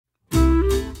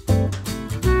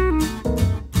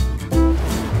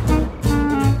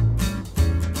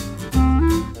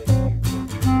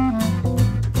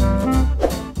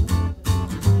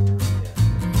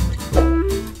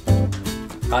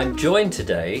I'm joined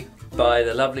today by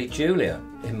the lovely Julia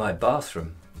in my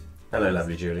bathroom. Hello,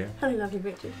 lovely Julia. Hello, lovely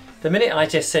Richard. The minute I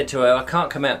just said to her, I can't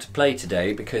come out to play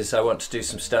today because I want to do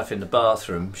some stuff in the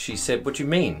bathroom, she said, what do you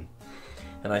mean?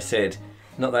 And I said,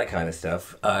 not that kind of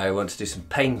stuff. I want to do some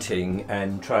painting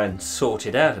and try and sort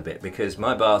it out a bit because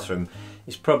my bathroom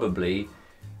is probably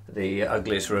the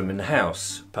ugliest room in the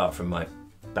house, apart from my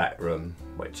back room,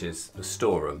 which is the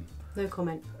storeroom. No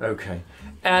comment. Okay.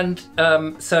 And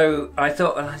so I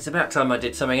thought, well, it's about time I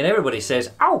did something, and everybody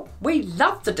says, oh, we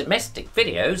love the domestic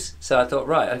videos. So I thought,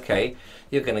 right, okay,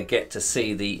 you're going to get to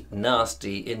see the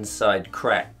nasty inside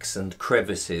cracks and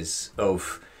crevices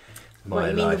of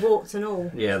my life. You mean the warts and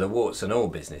all? Yeah, the warts and all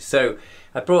business. So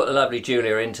I brought the lovely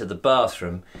Julia into the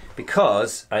bathroom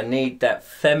because I need that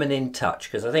feminine touch,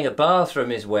 because I think a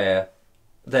bathroom is where,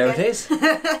 there it is,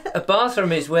 a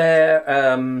bathroom is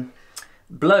where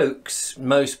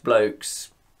most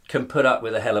blokes can put up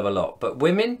with a hell of a lot, but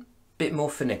women, bit more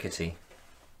finickety.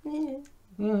 Yeah.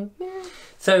 Mm. Yeah.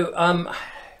 So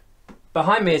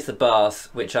behind me is the bath,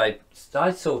 which I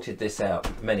sorted this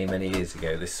out many years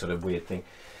ago, this sort of weird thing,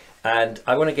 and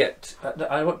I want to get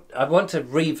I want to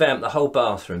revamp the whole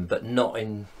bathroom, but not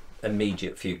in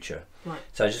immediate future. Right.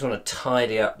 So I just want to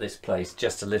tidy up this place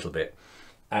just a little bit,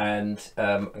 and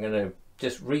I'm going to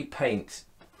just repaint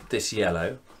this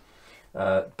yellow.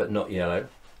 But not yellow,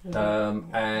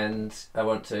 and I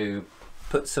want to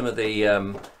put some of the,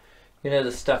 you know,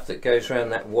 the stuff that goes around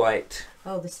that white...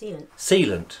 Oh, the sealant.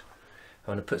 Sealant.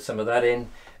 I want to put some of that in.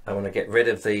 I want to get rid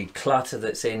of the clutter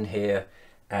that's in here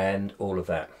and all of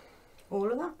that. All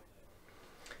of that?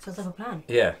 Sounds like a plan.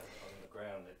 Yeah. On the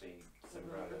ground there'd be some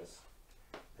runners,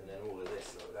 and then all of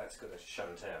this, look, that's got to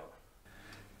shunt out.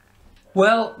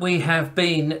 Well, we have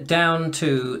been down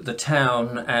to the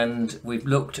town and we've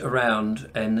looked around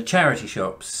in the charity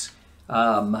shops,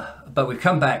 but we've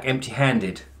come back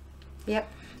empty-handed. Yep.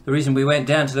 The reason we went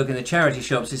down to look in the charity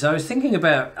shops is I was thinking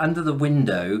about under the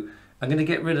window, I'm going to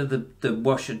get rid of the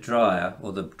washer dryer,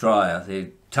 or the dryer,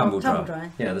 the tumble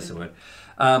dryer. Yeah, that's the word.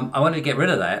 I wanted to get rid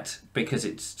of that because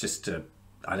it's just,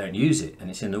 I don't use it and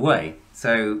it's in the way.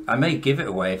 So I may give it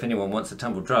away if anyone wants a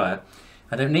tumble dryer.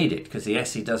 I don't need it because the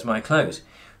Essie does my clothes.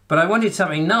 But I wanted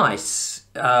something nice.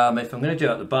 If I'm going to do it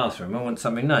at the bathroom, I want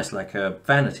something nice, like a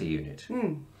vanity unit.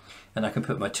 Mm. And I can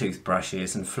put my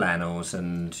toothbrushes and flannels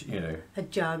and, you know... A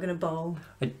jug and a bowl.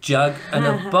 A jug and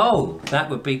a bowl. That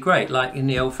would be great, like in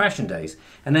the old-fashioned days.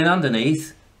 And then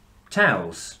underneath,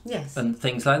 towels. Yes. And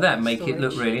things like that. Make it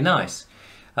look really nice.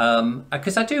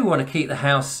 Because I do want to keep the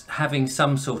house having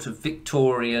some sort of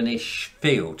Victorian-ish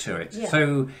feel to it. Yeah.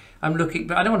 So... I'm looking,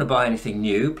 but I don't want to buy anything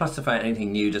new. Plus the fact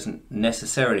anything new doesn't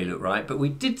necessarily look right. But we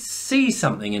did see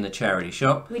something in the charity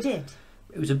shop. We did.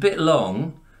 It was a bit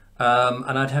long,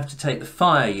 and I'd have to take the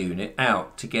fire unit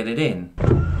out to get it in.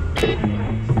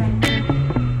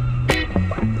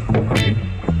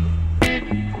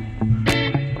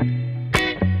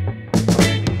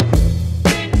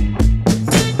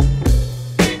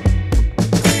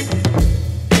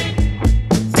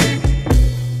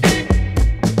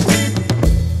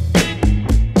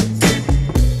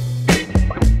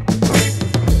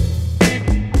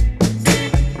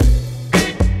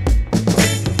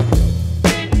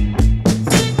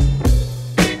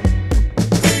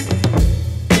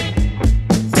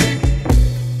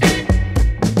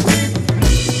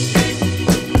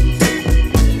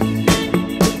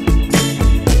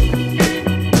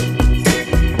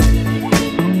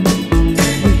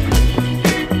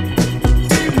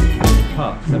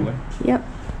 Yep.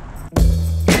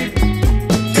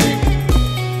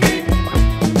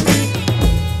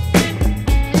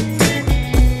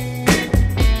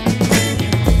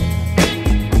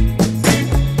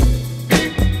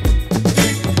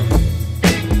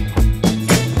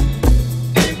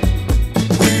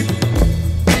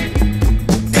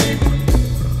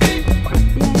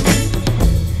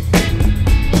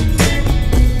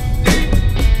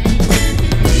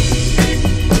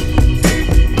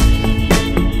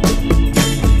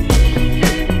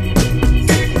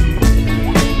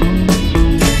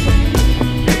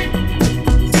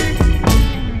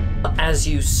 As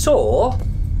you saw,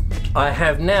 I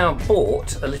have now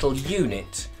bought a little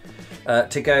unit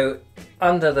to go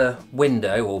under the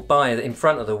window, or in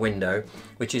front of the window,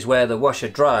 which is where the washer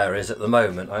dryer is at the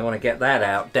moment. I want to get that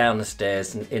out down the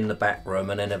stairs and in the back room,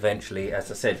 and then eventually,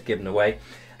 as I said, given away.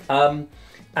 But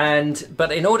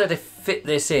in order to fit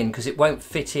this in, because it won't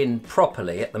fit in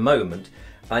properly at the moment,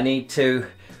 I need to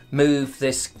move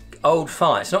this old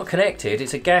fire. It's not connected,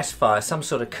 it's a gas fire, some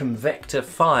sort of convector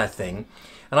fire thing,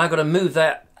 and I've got to move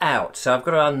that out. So I've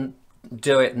got to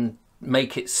undo it and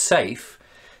make it safe.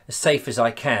 as safe as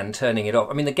I can turning it off.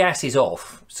 I mean, the gas is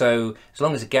off, so as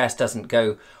long as the gas doesn't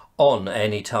go on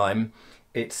any time,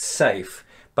 it's safe.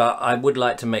 But I would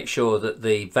like to make sure that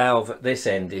the valve at this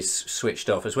end is switched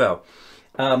off as well.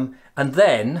 And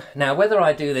then, now whether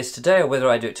I do this today or whether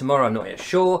I do it tomorrow, I'm not yet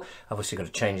sure. I've obviously got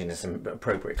to change into some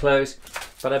appropriate clothes.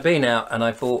 But I've been out and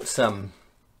I bought some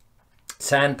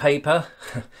sandpaper,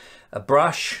 a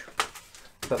brush,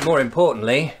 but more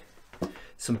importantly,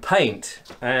 some paint.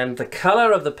 And the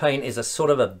colour of the paint is a sort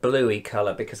of a bluey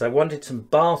colour because I wanted some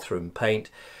bathroom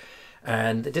paint,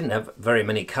 and it didn't have very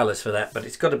many colours for that, but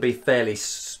it's got to be fairly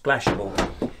splashable.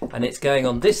 And it's going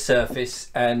on this surface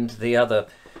and the other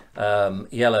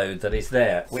yellow that is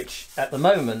there, which at the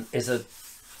moment is a,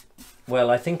 well,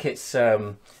 I think it's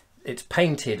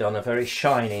painted on a very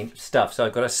shiny stuff, so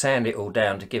I've got to sand it all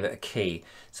down to give it a key.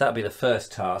 So that'll be the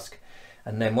first task,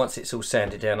 and then once it's all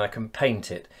sanded down I can paint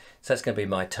it. So that's going to be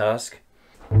my task.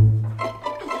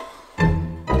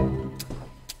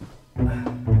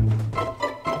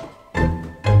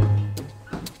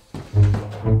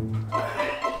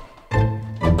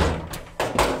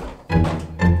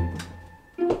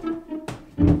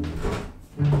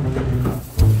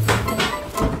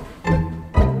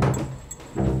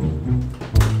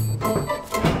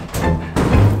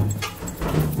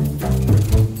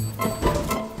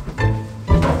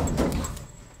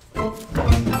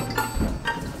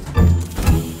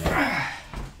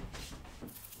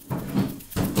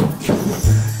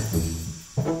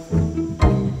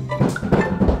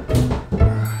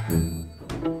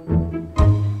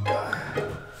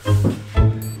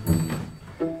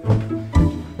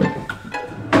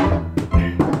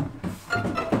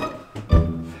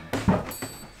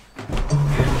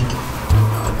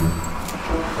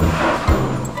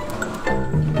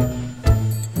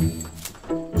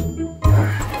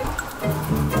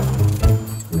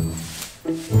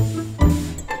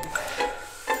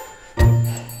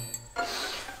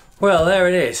 Well, there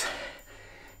it is.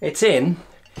 It's in,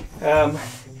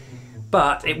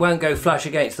 but it won't go flush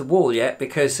against the wall yet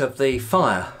because of the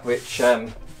fire, which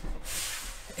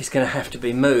is going to have to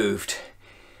be moved.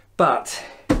 But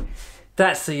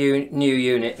that's the new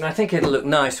unit, and I think it'll look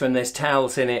nice when there's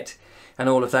towels in it and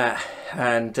all of that,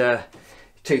 and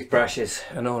toothbrushes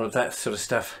and all of that sort of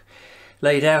stuff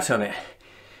laid out on it.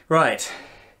 Right,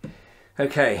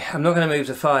 okay, I'm not going to move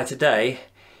the fire today,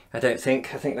 I don't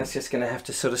think. I think that's just going to have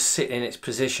to sort of sit in its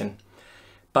position.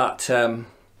 But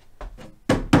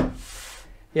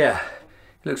yeah,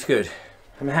 it looks good.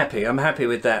 I'm happy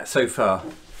with that so far.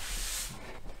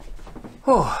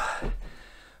 Oh,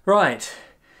 right.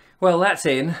 Well, that's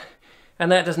in, and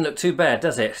that doesn't look too bad,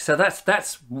 does it? So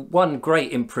that's one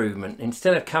great improvement.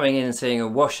 Instead of coming in and seeing a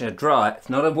wash and a dryer, it's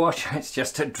not a washer, it's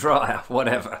just a dryer,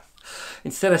 whatever.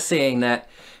 Instead of seeing that,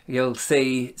 you'll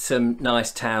see some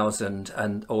nice towels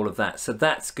and all of that. So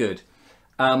that's good.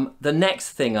 The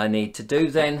next thing I need to do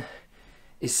then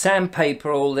is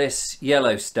sandpaper all this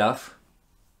yellow stuff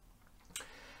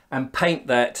and paint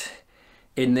that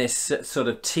in this sort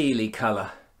of tealy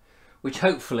colour, which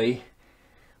hopefully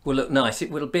will look nice.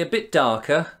 It will be a bit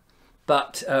darker,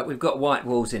 but we've got white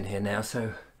walls in here now,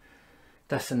 so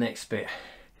that's the next bit.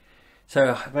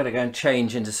 So I better go and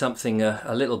change into something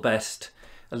a little best,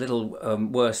 a little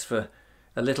worse, for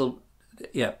a little,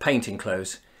 yeah, painting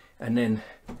clothes, and then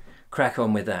crack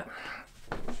on with that.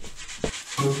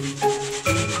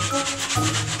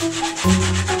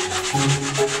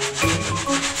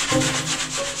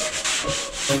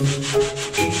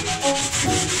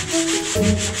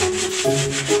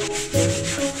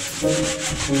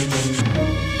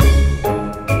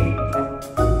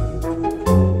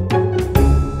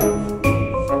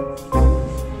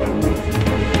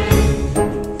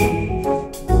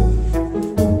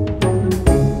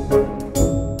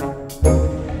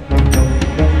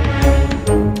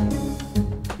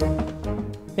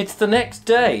 It's the next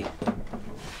day.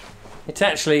 It's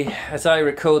actually, as I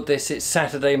record this, it's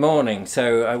Saturday morning,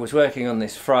 so I was working on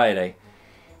this Friday.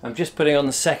 I'm just putting on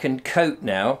the second coat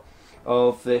now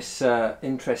of this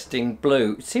interesting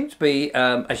blue. It seems to be,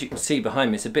 as you can see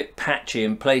behind me, it's a bit patchy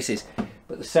in places,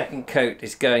 but the second coat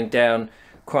is going down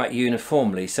quite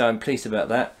uniformly, so I'm pleased about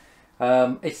that.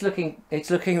 It's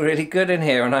looking really good in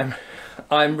here, and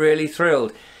I'm really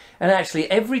thrilled. And actually,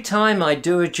 every time I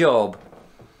do a job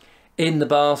in the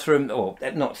bathroom, or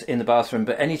not in the bathroom,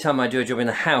 but anytime I do a job in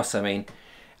the house, I mean,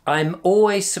 I'm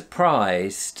always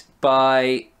surprised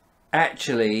by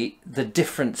actually the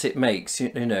difference it makes.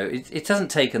 You know, it hasn't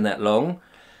taken that long,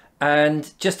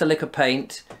 and just a lick of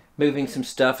paint, moving some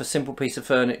stuff, a simple piece of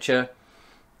furniture,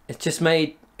 it's just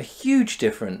made a huge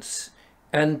difference.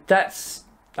 And that's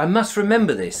I must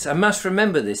remember this. I must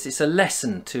remember this. It's a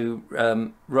lesson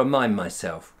to remind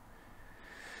myself.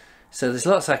 So there's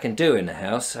lots I can do in the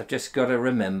house. I've just got to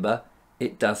remember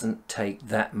it doesn't take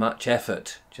that much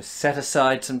effort. Just set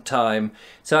aside some time.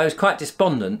 So I was quite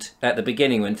despondent at the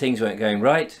beginning when things weren't going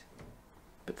right.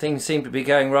 But things seem to be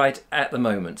going right at the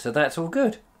moment. So that's all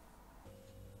good.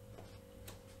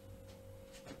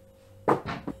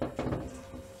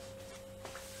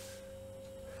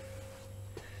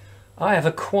 I have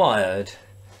acquired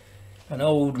an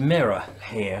old mirror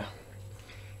here,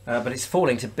 but it's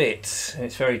falling to bits.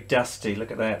 It's very dusty, look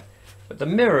at that. But the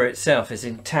mirror itself is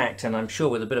intact, and I'm sure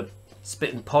with a bit of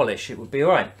spit and polish it would be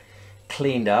alright.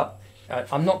 Cleaned up.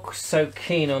 I'm not so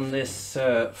keen on this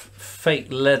fake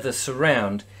leather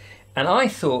surround, and I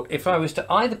thought if I was to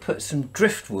either put some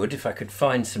driftwood, if I could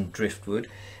find some driftwood,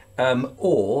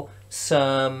 or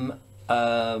some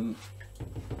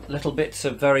little bits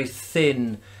of very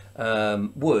thin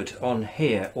wood on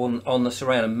here, on the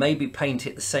surround, and maybe paint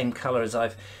it the same colour as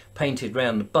I've painted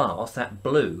round the bath, that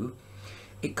blue.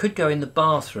 It could go in the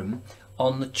bathroom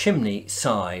on the chimney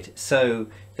side, so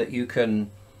that you can,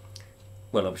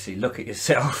 well, obviously look at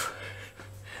yourself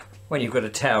when you've got a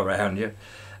towel around you,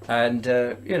 and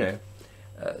you know,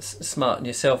 smarten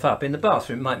yourself up. In the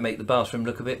bathroom, it might make the bathroom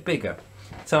look a bit bigger.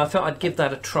 So I thought I'd give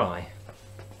that a try.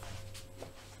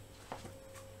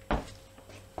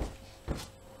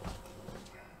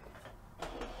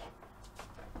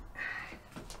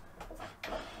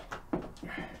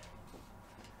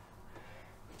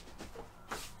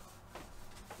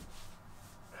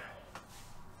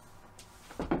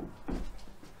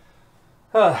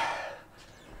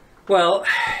 Well,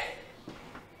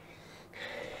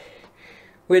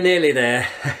 we're nearly there.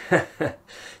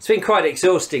 It's been quite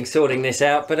exhausting sorting this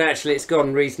out, but actually it's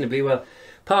gone reasonably well.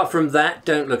 Apart from that,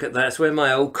 don't look at that, that's where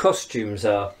my old costumes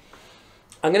are.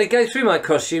 I'm going to go through my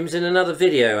costumes in another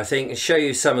video, I think, and show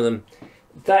you some of them.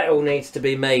 That all needs to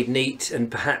be made neat and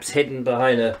perhaps hidden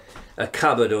behind a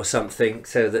cupboard or something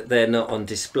so that they're not on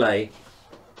display.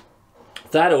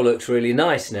 That all looks really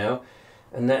nice now.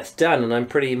 And that's done, and I'm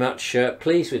pretty much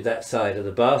pleased with that side of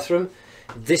the bathroom.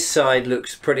 This side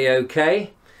looks pretty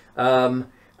okay. I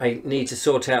need to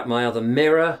sort out my other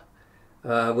mirror,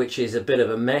 which is a bit of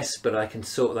a mess, but I can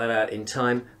sort that out in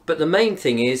time. But the main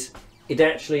thing is, it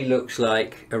actually looks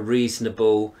like a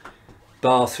reasonable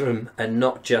bathroom and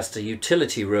not just a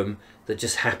utility room that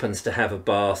just happens to have a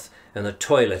bath and a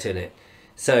toilet in it.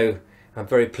 So I'm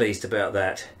very pleased about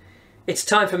that. It's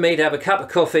time for me to have a cup of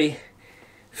coffee,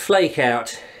 flake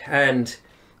out, and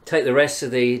take the rest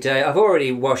of the day. I've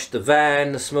already washed the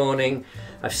van this morning.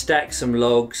 I've stacked some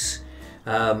logs.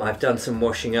 I've done some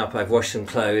washing up. I've washed some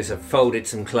clothes. I've folded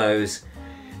some clothes.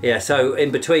 Yeah, so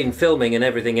in between filming and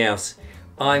everything else,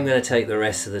 I'm going to take the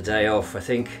rest of the day off, I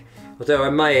think. Although I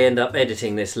may end up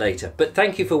editing this later. But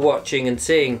thank you for watching and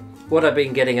seeing what I've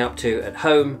been getting up to at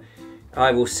home.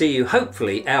 I will see you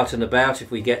hopefully out and about if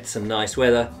we get some nice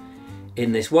weather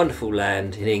in this wonderful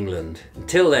land in England.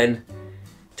 Until then,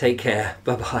 take care.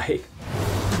 Bye bye.